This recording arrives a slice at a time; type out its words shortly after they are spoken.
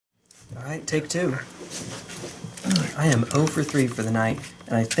Alright, take 2. I am 0 for 3 for the night,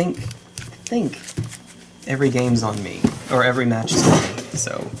 and I think every game's on me, or every match is on me,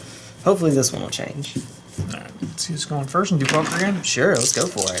 so hopefully this one will change. Alright, let's see who's going first and do poker again? Sure, let's go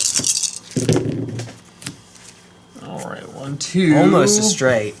for it. Alright, 1, 2. Almost a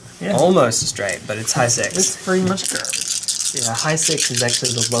straight. Yeah. Almost a straight, but it's high 6. It's pretty much garbage. Yeah, high 6 is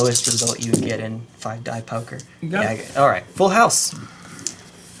actually the lowest result you would get in 5-die poker. You got yeah, it. Alright, full house.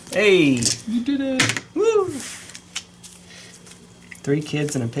 Hey! You did it! Woo! 3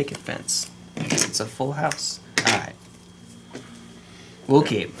 kids and a picket fence. It's a full house. Alright. We'll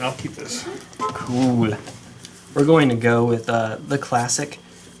keep. I'll keep this. Cool. We're going to go with the classic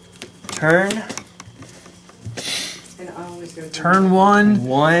turn. And I always go Turn 1.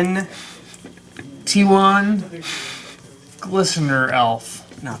 1. T1. Glistener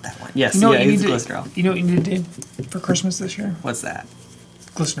Elf. Not that one. Yes, You know yeah, what you it's need to, Glistener Elf. You know what you need to do for Christmas this year? What's that?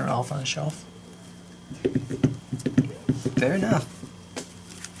 Glistener Elf on a shelf. Fair enough.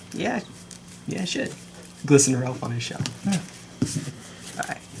 Yeah. Yeah, I should. Glistener Elf on his shelf. Yeah.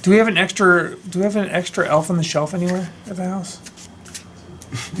 Alright. Do we have an extra elf on the shelf anywhere at the house?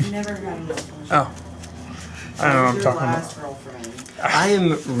 Never got enough. Oh. I don't know what I'm talking last about. girlfriend. I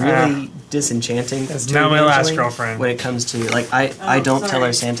am really disenchanting. That's to not my last eventually girlfriend. When it comes to, like, I don't tell sorry.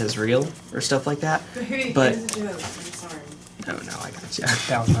 her Santa's real or stuff like that. But It was a joke. I'm sorry. no, I gotcha.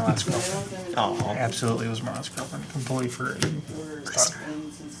 That was my last girlfriend. Oh, Absolutely was my last girlfriend. Completely for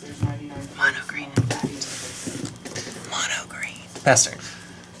Mono green infect. Mono green. Pastor.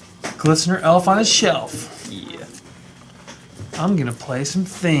 Glistener Elf on a shelf. Yeah. I'm gonna play some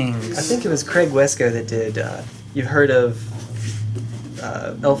things. I think it was Craig Wesco that did. You've heard of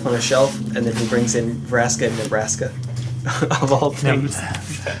Elf on a Shelf, and then he brings in Vraska and Nebraska, of all things.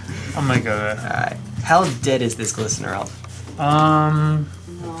 I'm gonna go to Alright. How dead is this Glistener Elf?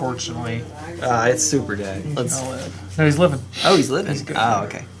 Unfortunately. It's super dead. Let's. No, he's living. Oh, he's living. He's good. Oh,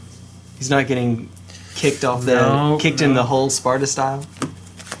 okay. He's not getting kicked off the in the hole Sparta style.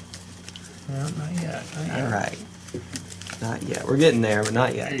 No, not yet. Not yet. All right. Not yet. We're getting there, but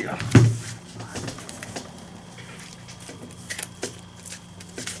not yet. There you go.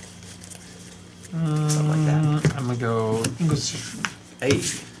 Something like that. I'm gonna go Inquisition. Hey.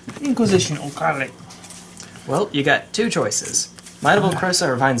 Inquisition, okay. Well, you got 2 choices: Might of Old Krosa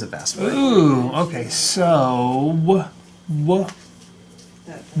or Vines of Vastwood. Ooh, okay, so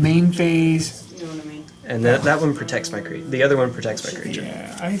main phase. You know what I mean? And that one protects my creature. The other one protects my creature.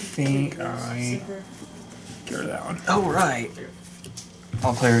 Yeah, I think I get rid of that one. Oh, right.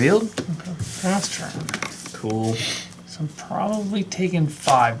 All play revealed? Okay. Pass turn. Cool. So I'm probably taking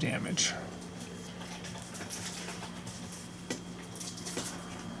 5 damage.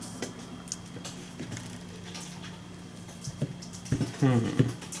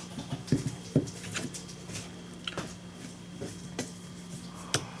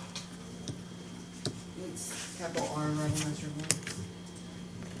 It's capital R right on this remote.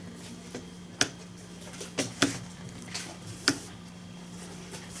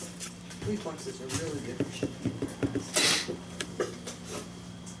 Reflexes are really good for shit.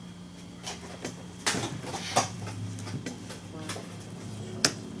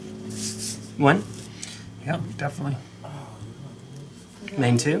 One? Yep, definitely.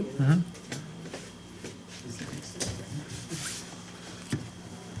 Main 2? Mm-hmm.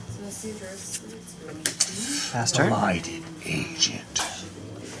 So citrus. Pass turn. Blighted Agent.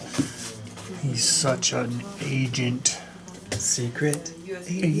 He's such an agent. Secret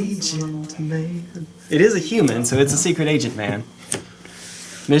agent man. It is a human, so it's a secret agent man.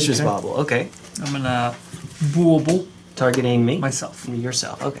 Mistress Okay. Bobble. Okay. I'm gonna boobable Targeting me? myself.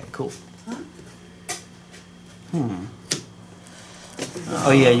 Yourself. Okay, cool.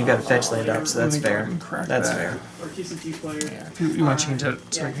 Oh yeah, you got a fetch land up, so that's Let me go fair. and crack That's that. fair. Or TCT player. Yeah, if you want to change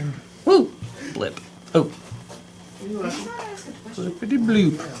it so I can Woo! Blip. Oh. flippity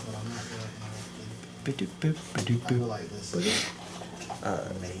bloop.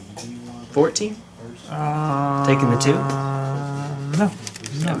 14? Taking the 2? No.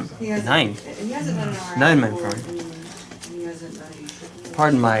 He hasn't- 9. He hasn't done an RI 9 man before, prime. and he hasn't done a shipping.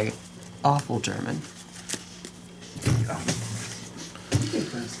 Pardon my awful German.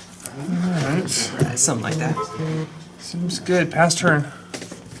 Alright. Something like that. Seems good. Pass turn.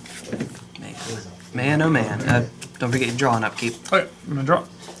 Man, oh man. Don't forget your draw and upkeep. Okay, I'm gonna draw.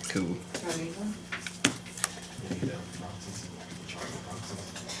 Cool.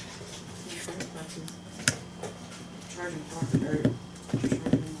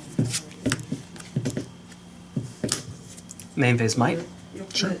 Main phase might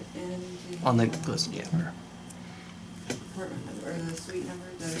Sure. on the list, yeah. Apartment number, or the suite number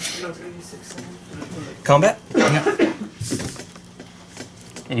Combat? Yeah.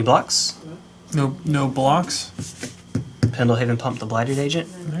 Any blocks? No blocks. Pendelhaven pump the Blighted Agent.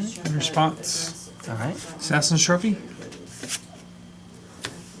 Alright, in response. Alright. Assassin's Trophy.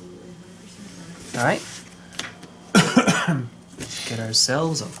 Alright. Get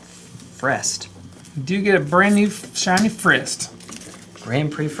ourselves a Frest. We do get a brand new shiny Frist.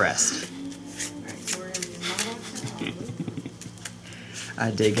 Grand Prix Frest. I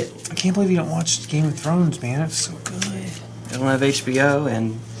dig it. I can't believe you don't watch Game of Thrones, man. It's so good. I don't have HBO,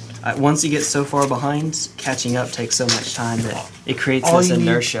 and once you get so far behind, catching up takes so much time that it creates All this you need-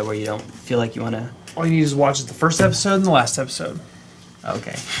 inertia where you don't feel like you want to. All you need is watch the first episode and the last episode.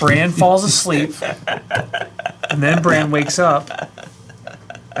 Okay. Bran falls asleep, and then Bran wakes up.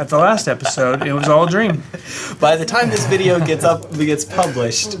 At the last episode, it was all a dream. By the time this video gets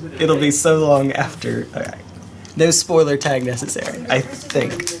published, it'll be so long after. Okay. No spoiler tag necessary, I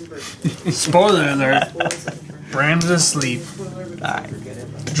think. Spoiler alert. Bran was asleep,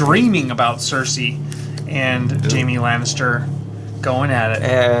 Alright. dreaming about Cersei and Jaime Lannister going at it.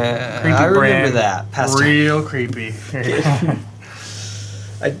 Creepy I remember Bran. that. Past time. Real creepy.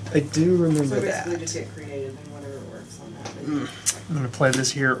 I do remember So that. basically just get creative and whatever works on that. I'm going to play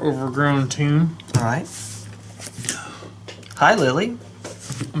this here overgrown tune. Alright. Hi, Lily.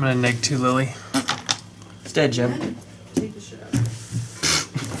 I'm going to neg 2 Lily. It's dead, Jim. Take the shit out.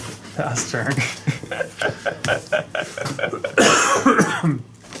 Fast turn.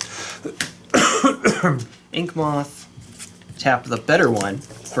 Inkmoth. Tap the better one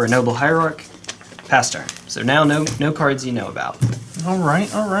for a Noble Hierarch. Pass turn. So now no cards you know about.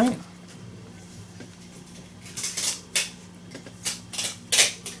 Alright, alright.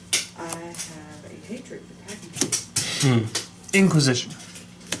 I have a hatred for packing. Inquisition.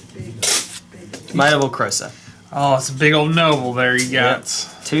 Big. Might of Old Krosa. Oh, it's a big old noble there you got.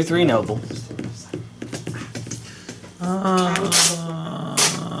 2/3 Noble. Unmagical.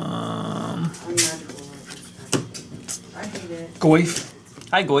 I hate it. Goyf.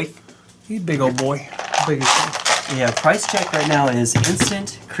 Hi, Goyf. He's a big old boy. Big as Yeah, price check right now is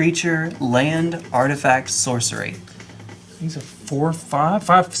instant, creature, land, artifact, sorcery. he's a 4, 5,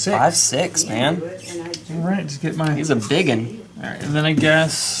 5, 6. 5/6, man. Do it, and I do. Alright, just get my... He's a biggin. Alright, and then I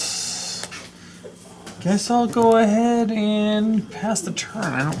guess I'll go ahead and pass the turn.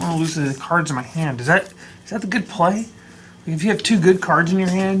 I don't want to lose the cards in my hand. Is that the good play? Like if you have 2 good cards in your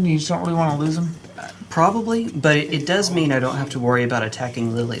hand, you just don't really want to lose them. Probably, but it does mean I don't have to worry about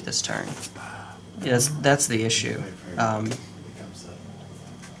attacking Lily this turn. Yes, that's the issue.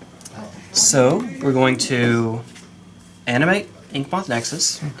 So we're going to animate Inkmoth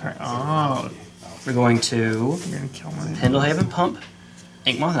Nexus. Okay. Oh, We're going to you're gonna kill me. Pendelhaven pump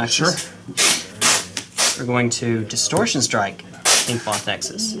Inkmoth Nexus. We're going to Distortion Strike Inkmoth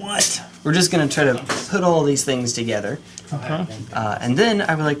Nexus. What? We're just going to try to put all these things together. Okay. And then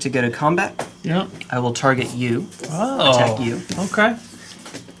I would like to go to combat. Yeah. I will target you, Oh. attack you. Okay.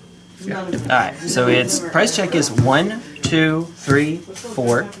 Alright, so its price check is 1, 2, 3,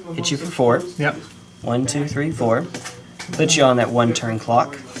 4. Hit you for 4. Yep. 1, 2, 3, 4. Put you on that 1 turn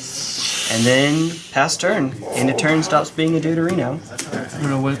clock. And then pass turn. End of turn stops being a Deuterino.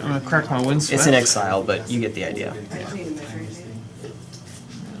 I'm gonna crack my wind switch. It's in exile, but you get the idea.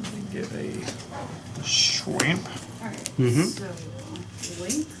 Get a shrimp. Alright, Mhm. so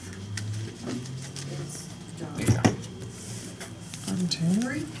length is done. Yeah. 1, 2,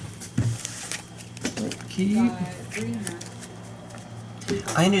 3, keep. 5,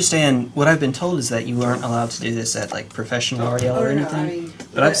 3.5. I understand. What I've been told is that you aren't allowed to do this at like professional REL or anything.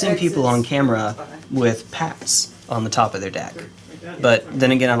 But I've seen people on camera with packs on the top of their deck. But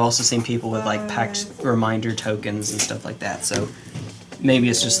then again, I've also seen people with like packed reminder tokens and stuff like that. So maybe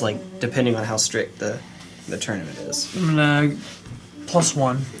it's just like depending on how strict the tournament is. I'm gonna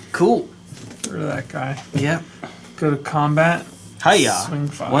 +1 Cool. for that guy. Yep. Go to combat. Hiya. Swing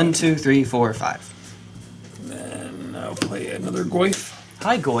 5. 1, 2, 3, 4, 5. Then I'll play another Goyf.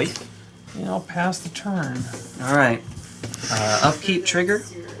 Hi, Goy. And I'll pass the turn. All right. Upkeep trigger.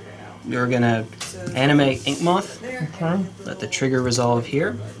 You're gonna animate Inkmoth. Okay. Let the trigger resolve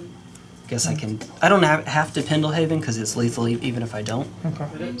here. Guess I can. I don't have to Pendelhaven because it's lethal even if I don't.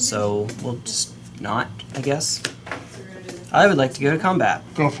 Okay. So we'll just not, I guess. I would like to go to combat.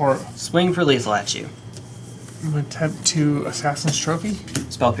 Go for it. Swing for lethal at you. I'm gonna attempt to Assassin's Trophy.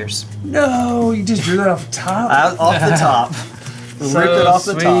 Spell Pierce. No, you just drew that off the top. Off the top. So Rip it off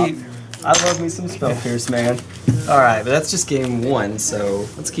the sweet. top. I love me some Spell Pierce, man. Alright, but that's just game 1, so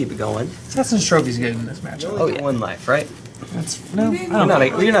let's keep it going. Assassin's Trophy's good in this matchup. Oh, yeah. 1 life, right? That's no. I You're don't not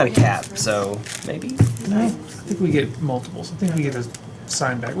know. you're not a cap, so maybe. No, I think we get multiples. I think we get a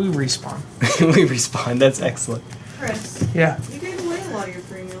sign back. We respawn. We respawn. That's excellent. Chris, Yeah, you gave away a lot of your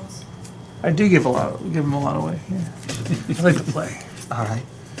free meals. I do give them a lot away. Yeah, I like to play. All right.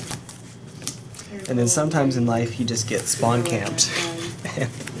 And then sometimes in life you just get spawn camped.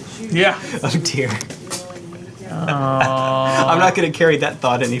 Yeah. Oh dear. Uh, I'm not going to carry that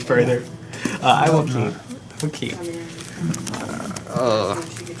thought any further. I will keep. I'll keep.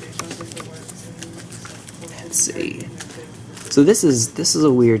 Let's see. So this is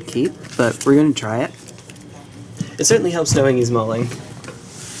a weird keep, but we're going to try it. It certainly helps knowing he's mulling.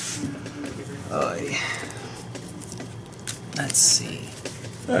 Oy. Let's see.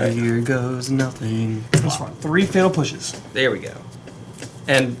 Here goes nothing. Just want 3 fatal pushes. There we go.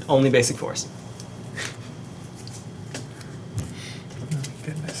 And only basic force.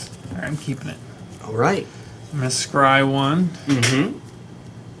 Goodness. Alright, I'm keeping it. All right. I'm gonna scry 1. Mm-hmm.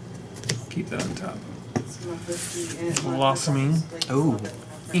 Keep that on top. Blossoming. Ooh.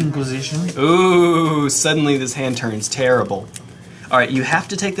 Inquisition. Ooh, suddenly this hand turns terrible. Alright, you have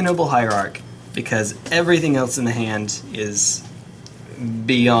to take the Noble Hierarch because everything else in the hand is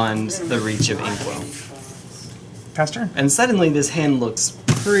beyond the reach of Inkwell. Pass turn. And suddenly this hand looks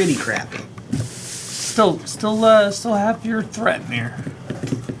pretty crappy. Still have your threat in here.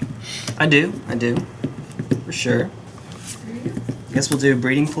 I do. For sure. Guess we'll do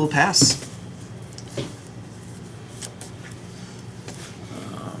Breeding Pool Pass.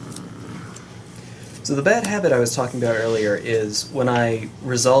 So the bad habit I was talking about earlier is when I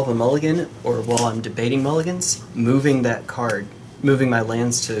resolve a mulligan, or while I'm debating mulligans, moving that card, moving my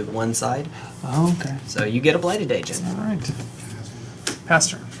lands to one side. Oh, okay. So you get a Blighted Agent. Alright. Pass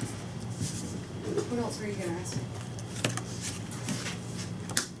turn. What else were you gonna ask me?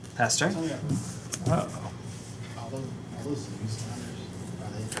 Pass turn. Uh-oh.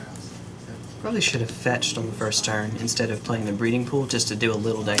 Probably should have fetched on the first turn instead of playing the Breeding Pool just to do a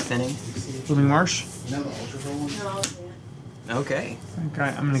little deck thinning. Blooming Marsh. No, Okay. Okay,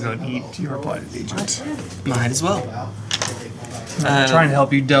 I'm gonna go and eat your Blighted Agent. Might as well. I'm trying to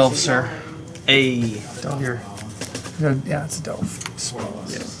help you delve, sir. A Delve here. Yeah, it's a delve.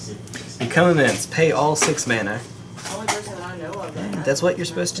 Become immense. Pay all 6 mana. only person that I know of that. That's what you're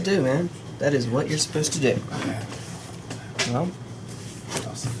supposed to do, man. That is what you're supposed to do. Well,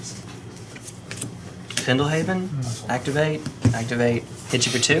 Pendelhaven, activate, hit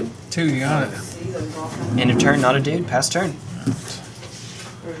you for 2. 2, you got it. End of turn, not a dude, pass turn.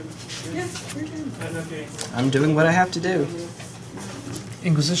 Yeah, you're good. I'm doing what I have to do.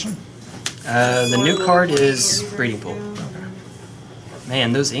 Inquisition. The new card is Breeding Pool.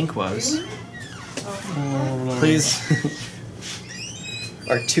 Man, those Inkwoes. Please.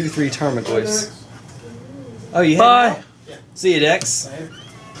 Are 2/3 Tarmogoyfs. Oh, you Bye. heading out? See you, Dex.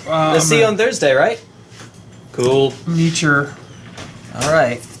 Let's see you on Thursday, right? Cool. Meet your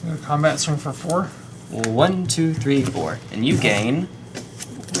Alright. combat swing for 4. 1, 2, 3, 4. And you gain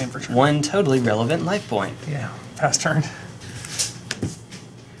Waiting for turn. 1 totally relevant life point. Yeah, pass turn.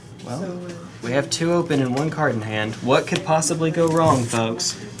 Well, we have 2 open and 1 card in hand. What could possibly go wrong,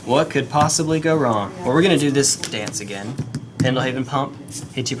 folks? What could possibly go wrong? Well, we're going to do this dance again. Pendelhaven Pump,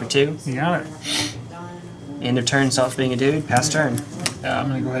 hit you for 2. You got it. End of turn, stops being a dude, pass turn. Yeah, I'm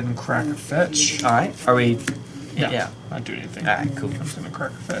gonna go ahead and crack a fetch. Alright, are we... Yeah. Not doing anything. Alright, cool. I'm just gonna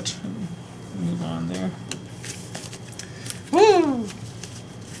crack a fetch and move on there. Woo!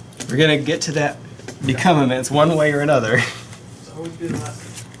 We're going to get to that Become Immense one way or another.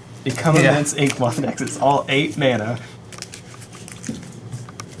 Become Immense Inkmoth Nexus, all 8 mana.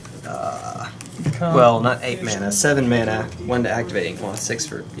 Well, not 8 mana, 7 mana, 1 to activate Inkmoth, 6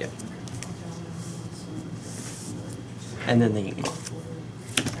 for, yeah. And then the Inkmoth.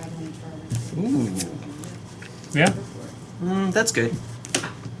 Ooh. Yeah. That's good.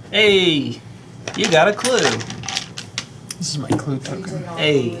 Hey, you got a clue. This is my clue token.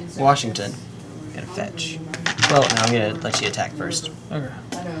 Hey, Washington. Gotta fetch. Well, now I'm gonna let you attack first. Okay.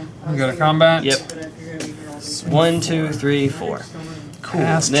 We go to combat. Yep. 1, 2, 3, 4. Cool.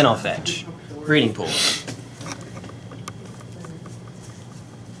 Pass Then I'll fetch. Breeding Pool.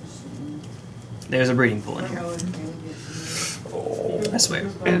 There's a Breeding Pool in here. I swear.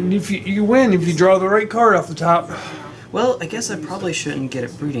 And if you win if you draw the right card off the top. Well, I guess I probably shouldn't get a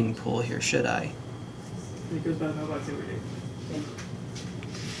Breeding Pool here, should I?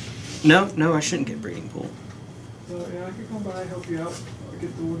 No, I shouldn't get Breeding Pool. Yeah, I can come by, help you out,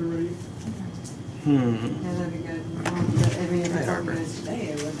 get the order ready. Yeah, that'd be good. But, I mean, if Dryad it's Arbor. organized today,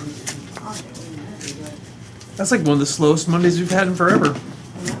 it wouldn't be on, it wouldn't matter, but. That's like one of the slowest Mondays we've had in forever. I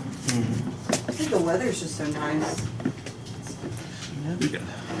think the weather's just so nice. Be good.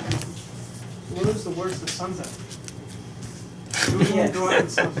 What is the worst? The sun's out. Yes. Go out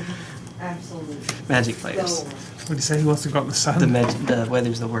and stuff. Absolutely. Magic players. What do you say? He wants to go out in the sun? The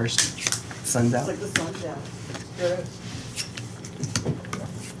weather's the worst. Sun's It's out. like the sun's out. Good.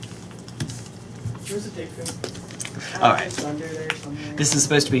 Where's the take film? Alright. It's under there somewhere. This is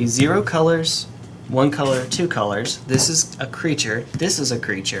supposed to be 0 colors, 1 color, 2 colors. This is a creature. This is a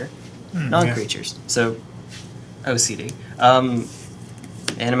creature. Non-creatures. So, OCD.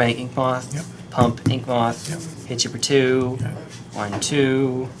 Animate Inkmoth. Yep. Pump Inkmoth. Yep. Hit you for 2. 1,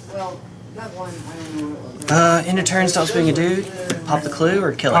 2. Well, that one, I don't know what it was. End of turn, stop being a dude. Pop the clue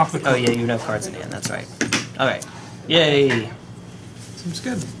or kill it? Pop the clue. Oh yeah, you have cards in hand, that's right. Alright. Yay. Seems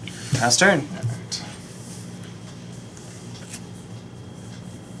good. Pass turn.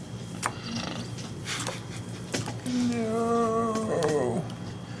 No.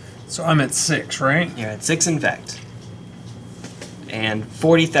 So I'm at 6, right? You're at 6 Infect. And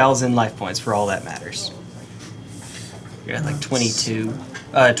 40,000 life points for all that matters. You're at like 22,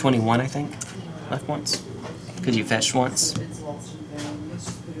 21 I think, life points. Because you fetched once. It's lost and found. Let's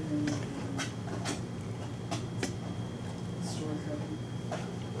just put it in the store cupboard.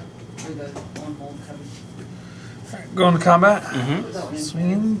 Or the on-hold cupboard. Alright, going to combat. Mm-hmm. Put that one in.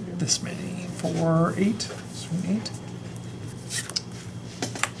 Swing this many. 4, 8. Swing 8.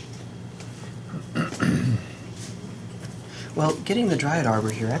 Well, getting the Dryad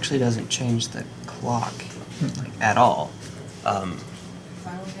Arbor here actually doesn't change the clock at all. Finally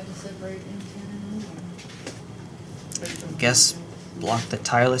had to separate in canon. Guess block the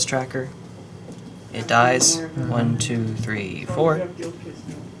tireless tracker. It dies. 1, 2, 3, 4. You have guild kits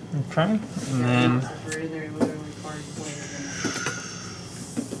now. Okay. And then Separated there, literally card players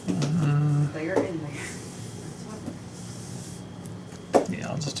in there. They are in there. That's what. yeah,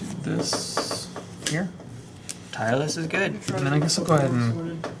 I'll just do this here. Tireless is good. And then I guess I'll go ahead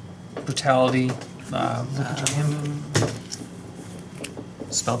and brutality. Look at your hand.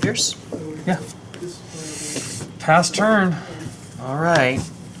 Spell Pierce. Yeah. Pass turn. Alright,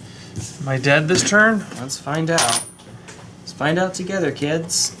 Am I dead this turn? let's find out. Let's find out together,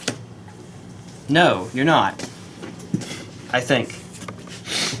 kids. No, you're not. I think.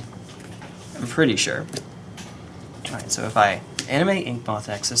 I'm pretty sure. Alright, so if I animate Inkmoth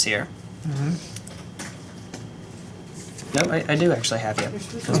Nexus here. No, I do actually have you.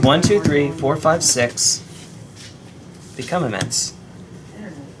 Because 1, 2, 3, 4, 5, 6 become immense.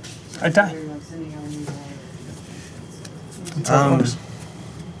 I die. That's how it works.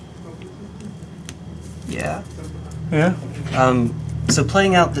 Yeah. Yeah. So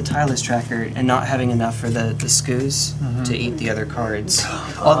playing out the tireless tracker and not having enough for the scoos to eat the other cards.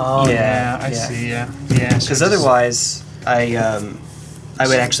 Oh, yeah, I see, yeah. Yeah. Because otherwise, I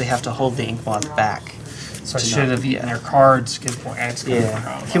would actually have to hold the Inkmoth back. So I should have eaten their cards. Good point.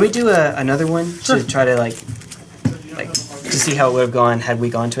 Yeah. Can we do another one to try to like to see how it would have gone had we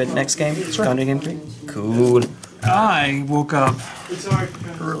gone to it next game? Sure. Gone to game 3? Cool. I woke up It's alright.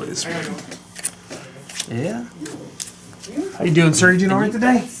 early this morning. Yeah. How you doing, sir? You doing alright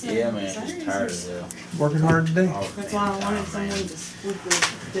today? Yeah, man, just tired as hell. Working hard today? That's why I wanted someone to split the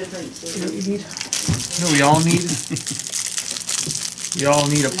difference. You know what you need? You know what we all need? We all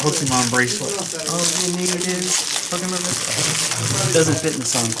need a Pokemon bracelet. All you need is Pokemon bracelet. It doesn't fit in the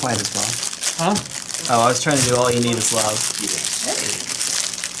song quite as well. Huh? Oh, I was trying to do All You Need Is Love.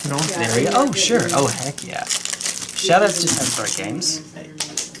 No? There we go. Oh, sure. Oh, heck yeah. Shoutouts to TapStart Games.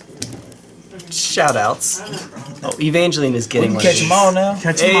 Shoutouts. Oh, Evangeline is getting one. Catch them all now.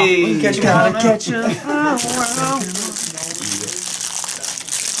 Catch them all. Hey, We can catch them all now. Catch them.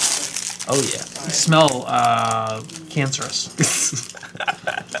 Oh, yeah. They smell cancerous.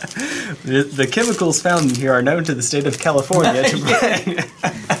 The chemicals found in here are known to the state of California to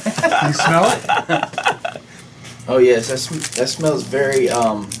You smell it? Oh yes, that smells very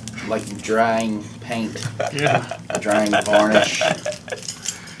like drying paint, Yeah. drying varnish.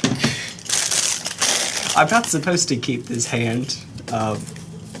 I'm not supposed to keep this hand.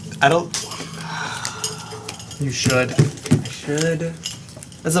 I don't. You should. I should.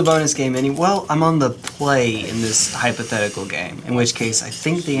 That's a bonus game anyway. Well, I'm on the play in this hypothetical game, in which case I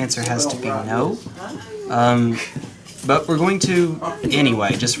think the answer has to be no. But we're going to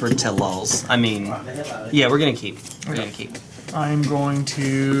anyway, just for lulz. I mean, yeah, we're gonna keep. We're gonna keep. I'm going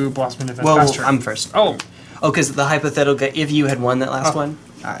to Blossom Defense. Well, Faster. I'm first. Oh. Oh, because the hypothetical. If you had won that last one.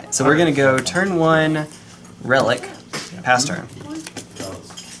 All right. So we're gonna go turn 1, Relic, pass turn.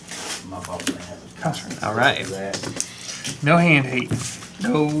 Pass turn. All right. No hand hate.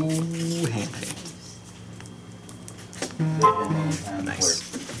 No hand hate. Nice.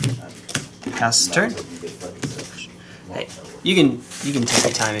 Pass turn. Hey, You can take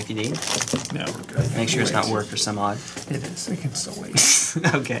your time if you need. No, we're good. Make sure it's not work or some odd. It is. It can still wait.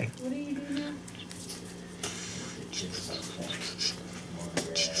 Okay. What do you do now?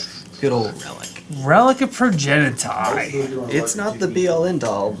 Good old relic. Relic of Progenitus. It's not the be all end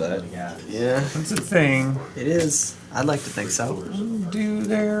all, but yeah, That's a thing. it is. I'd like to think so. Do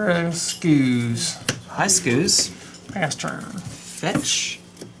their scoos. Hi, Scoos. Pass turn. Fetch.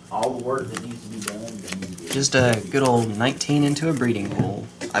 All the work that needs to be done. They need to be Just a good old 19 into a breeding pool,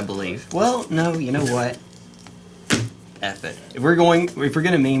 I believe. Well, no, you know what? F it. If we're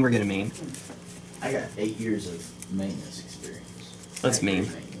gonna meme, we're gonna meme. I got 8 years of maintenance experience. Let's meme.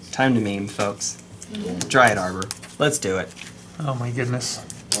 Maintenance. Time to meme, folks. Dryad Arbor. Let's do it. Oh my goodness.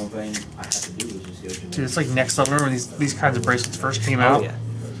 One thing I have to do is just go to. Dude, it's like next level. Remember when these kinds of bracelets first came Oh out? yeah.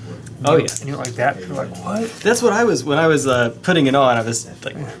 Oh yeah. And you went like that? You're like, what? That's what I was when I was putting it on. I was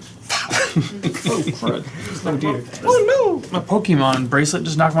like, Oh, crud. oh dear. Oh My Pokemon bracelet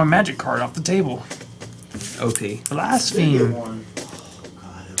just knocked my magic card off the table. no. OP. Blaspheme. One. Oh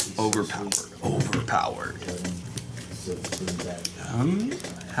God, it'll be so Overpowered. sweet. Overpowered. So that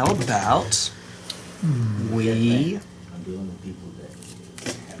How about we I'm dealing with people that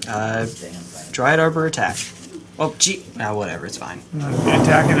have this damn thing. Dryad Arbor attack? Oh gee. Whatever. It's fine.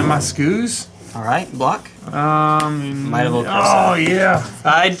 Attacking in my scoos. All right. Block. Might of Old Krosa. Oh, yeah.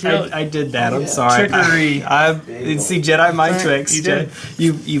 I did that. I'm sorry. Trickery. I see Jedi mind Right, tricks. you did.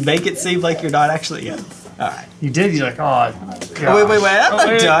 You make it seem like you're not actually. Yeah. All right. You did. You're like, oh, Oh, wait. I'm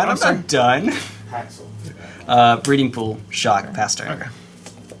not done. I'm sorry. not done. Haxel. Breeding pool. Shock. Pass turn. Okay.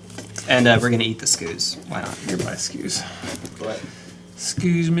 And we're gonna eat the scoos. Why not? You're my scoos. But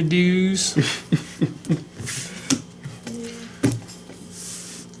Scoos me doos.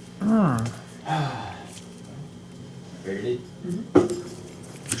 ready?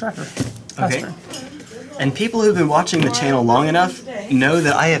 Tracker. Okay. And people who've been watching the channel long enough know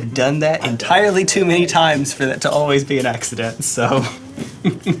that I have done that entirely too many times for that to always be an accident. So.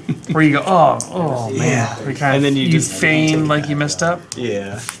 Where you go, oh man. Yeah. We kind And then of, you you just feign like you messed up.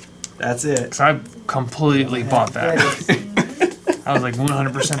 Yeah. That's it. So I completely bought that. I was like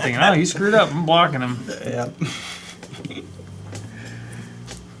 100% thinking, oh, you screwed up. I'm blocking him. Yep.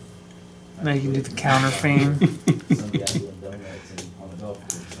 Now you can do the counter feign. Some guy doing donuts on the golf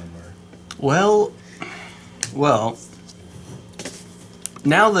course somewhere. Well.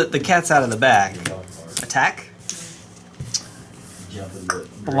 Now that the cat's out of the bag, attack. Jumping the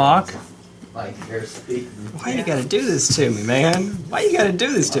Block. like airspeed. Why you gotta do this to me, man? Why you gotta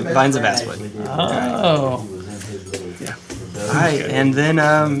do this to me? Vines of Vastwood. Oh. Yeah. Alright, and then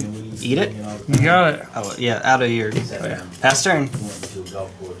eat it. You got it. Oh yeah, out of your pass turn. Went to a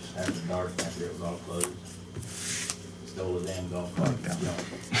golf course after dark after it was all closed. Stole a damn golf cart. Jumped the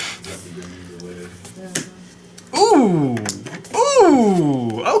greens or whatever. Ooh!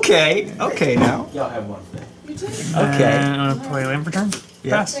 Okay. Okay now. Y'all have one thing. Okay. And I'm gonna play land for turn.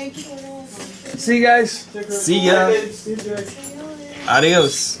 Yeah. Pass. See you guys. See ya.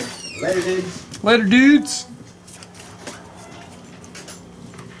 Adios. Later, dudes. Later, dudes.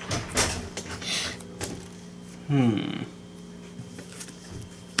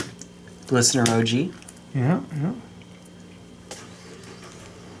 Glistener OG. Yeah.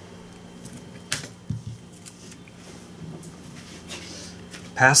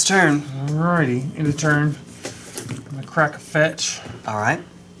 Pass turn. Alrighty. End of turn. I'm gonna crack a fetch. Alright.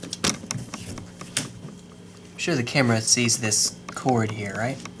 I'm sure the camera sees this cord here,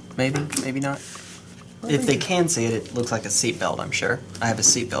 right? Maybe? Maybe not? If they can see it, it looks like a seatbelt, I'm sure. I have a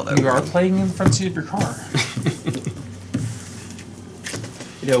seatbelt over. You are playing in the front seat of your car.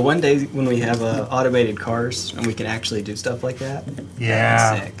 You know, one day when we have automated cars and we can actually do stuff like that,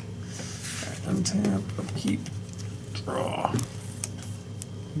 Yeah. that'd be sick. Untap, upkeep, draw.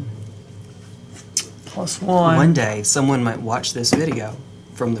 +1. One day, someone might watch this video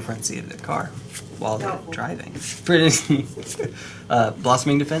from the front seat of their car while they're driving. Pretty.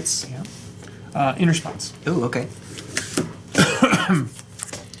 Blossoming Defense. Yeah. In response. Ooh, okay.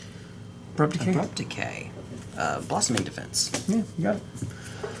 Abrupt Decay. Abrupt Decay. Blossoming Defense. Yeah, you got it.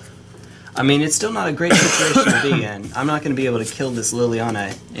 I mean, it's still not a great situation to be in. I'm not going to be able to kill this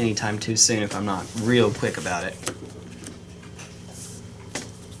Liliana anytime too soon if I'm not real quick about it.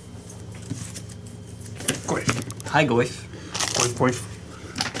 Goif. Hi, Goif. Goif.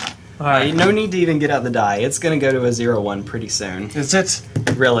 Alright. No need to even get out the die. It's going to go to a 0-1 pretty soon. Is it?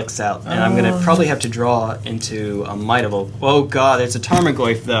 Relic's out, and I'm going to probably have to draw into a Might of Old... Oh god, it's a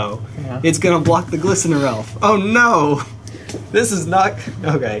Tarmogoyf though. Yeah. It's going to block the Glistener Elf. Oh no! This is not...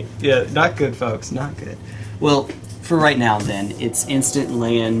 Okay, yeah, not good, folks. Not good. Well, for right now then, it's instant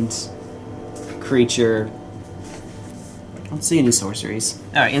land, creature, don't see any sorceries.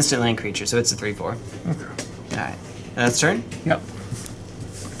 Alright, instant land creature, so it's a 3/4. Okay. Alright. That's turn? Yep.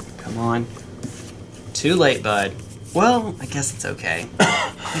 Come on. Too late, bud. Well, I guess it's okay.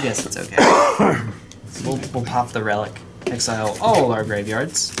 I guess it's okay. We'll pop the relic. Exile all our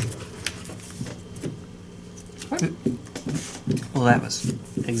graveyards. What? Well, that was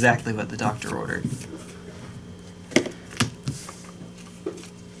exactly what the doctor ordered.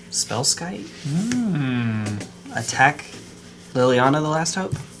 Spellskite? Attack Liliana, the last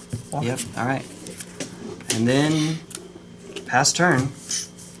hope? Well. Yep, alright. And then, pass turn.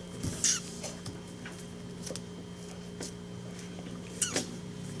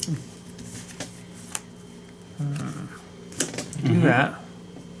 Do that.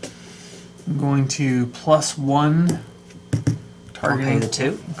 I'm going to +1 I'll pay the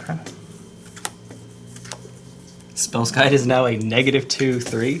 2. Okay. Spellskite is now a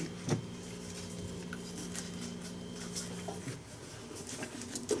 -2/3.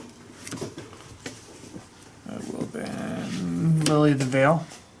 I will then Lily the Veil.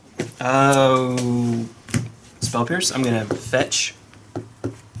 Oh, Spell Pierce. I'm gonna fetch,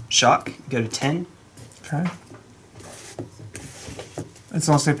 shock, go to 10. Okay. It's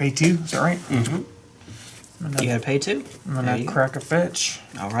unless I pay 2, is that right? Mm-hmm. You gotta pay 2. I'm There gonna you go. crack a fetch.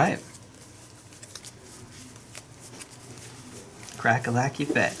 All right. Crack-a-lack, you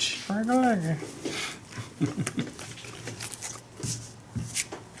fetch. Crack a leg.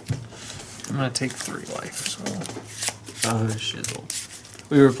 I'm gonna take 3 life, so. Oh, shizzle.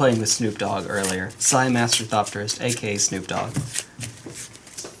 We were playing with Snoop Dogg earlier. Psy Master Thopterist, aka Snoop Dogg.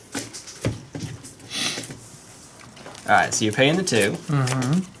 Alright, so you're paying the 2.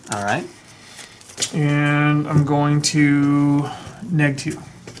 Mm-hmm. Alright. And I'm going to -2.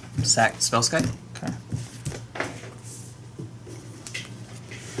 Sack Spellskite. Okay.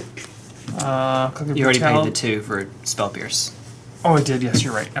 Click You already paid Brutal- the 2 for Spell Pierce. Oh, I did. Yes,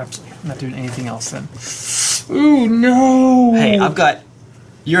 you're right. Absolutely. I'm not doing anything else then. Ooh, no. Hey, I've got...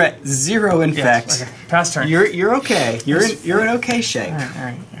 You're at 0 infect. Yes, okay. Pass turn. You're okay. You're in okay shape. All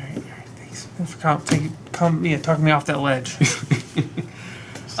right. Thanks. Thanks for talking me off that ledge.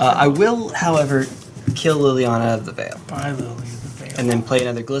 I will, however, kill Liliana of the Veil. Bye, Lily of the Veil. And then play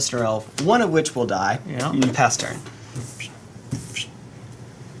another Glistener Elf, one of which will die. Yeah. And pass turn.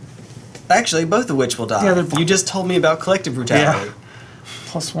 Actually, both of which will die. Yeah, they're You just told me about Collective Brutality.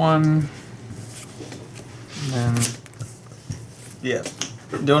 +1. And then, Yeah.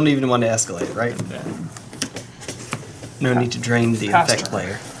 Don't even want to escalate it, right? then No need to drain the Pass infect turn.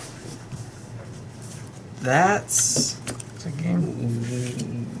 player. That's it's a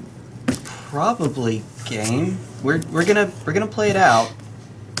game. probably game. We're gonna play it out.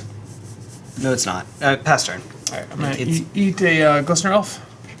 No, it's not. Pass turn. All right, I'm gonna It's- eat a Glistener Elf.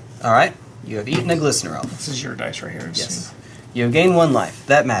 All right. You have eaten a Glistener Elf. This is your dice right here. Yes. You have gained 1 life.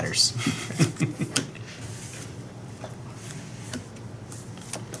 That matters.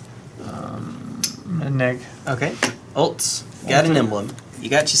 A neg. Okay. Ults. Got an emblem. You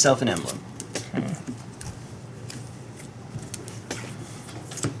got yourself an emblem. Okay.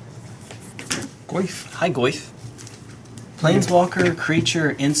 Goif. Hi, Goif. Planeswalker,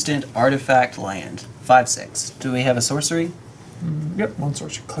 creature, instant, artifact, land. 5/6. Do we have a sorcery? Yep, 1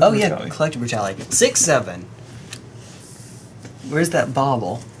 sorcery. Oh yeah, Collective Brutality. 6/7. Where's that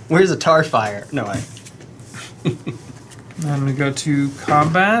bauble? Where's a Tarfire? No, I'm gonna go to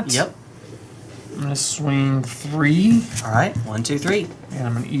combat. Yep. I'm gonna swing 3, Alright, 1, 2, 3. and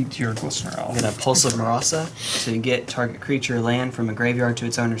I'm gonna eat your Glistener Elf. I'm gonna Pulse of Murasa to get target creature land from a graveyard to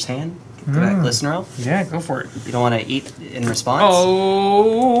its owner's hand. Go back, Glistener Elf. Yeah, go for it. You don't want to eat in response?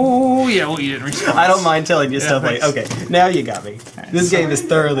 Oh, yeah, we'll eat it in response. I don't mind telling you Yeah, stuff like, thanks. okay, now you got me. Alright, This so- game is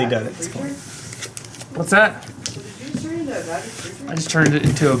thoroughly done at this point. What's that? Did you turn into a Baptist preacher? I just turned it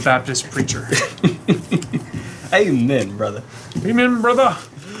into a Baptist preacher. Amen, brother. Amen, brother.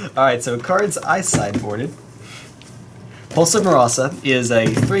 Alright, so cards I sideboarded. Pulse of Murasa is a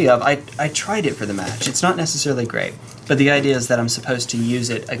 3-of. I tried it for the match. It's not necessarily great, but the idea is that I'm supposed to use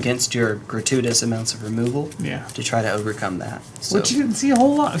it against your gratuitous amounts of removal Yeah. to try to overcome that. So Which you didn't see a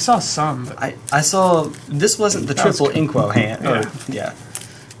whole lot. I saw some, but I saw, this wasn't the That was triple good. Inquo hand. Yeah. Yeah.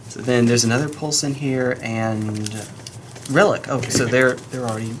 So then there's another Pulse in here and Relic. Oh, so they're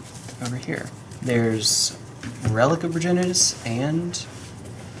already over here. There's Relic of Progenitus and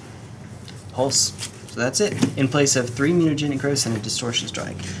Pulse. So that's it. In place of 3 Mutagenic Growth and a Distortion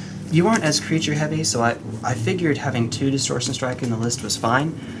Strike. You aren't as creature heavy, so I figured having 2 Distortion Strike in the list was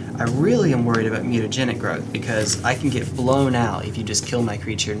fine. I really am worried about Mutagenic Growth because I can get blown out if you just kill my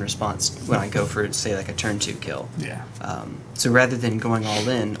creature in response when I go for, say, like a turn 2 kill. yeah. So rather than going all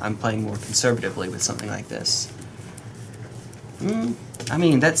in, I'm playing more conservatively with something like this. I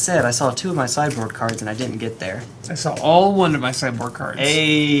mean, that said, I saw 2 of my sideboard cards and I didn't get there. I saw all 1 of my sideboard cards.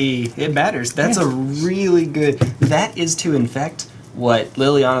 Hey, it matters. That's a really good... That is to Infect what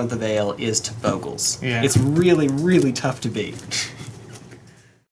Liliana of the Veil is to Bogles. Yeah. It's really, really tough to beat.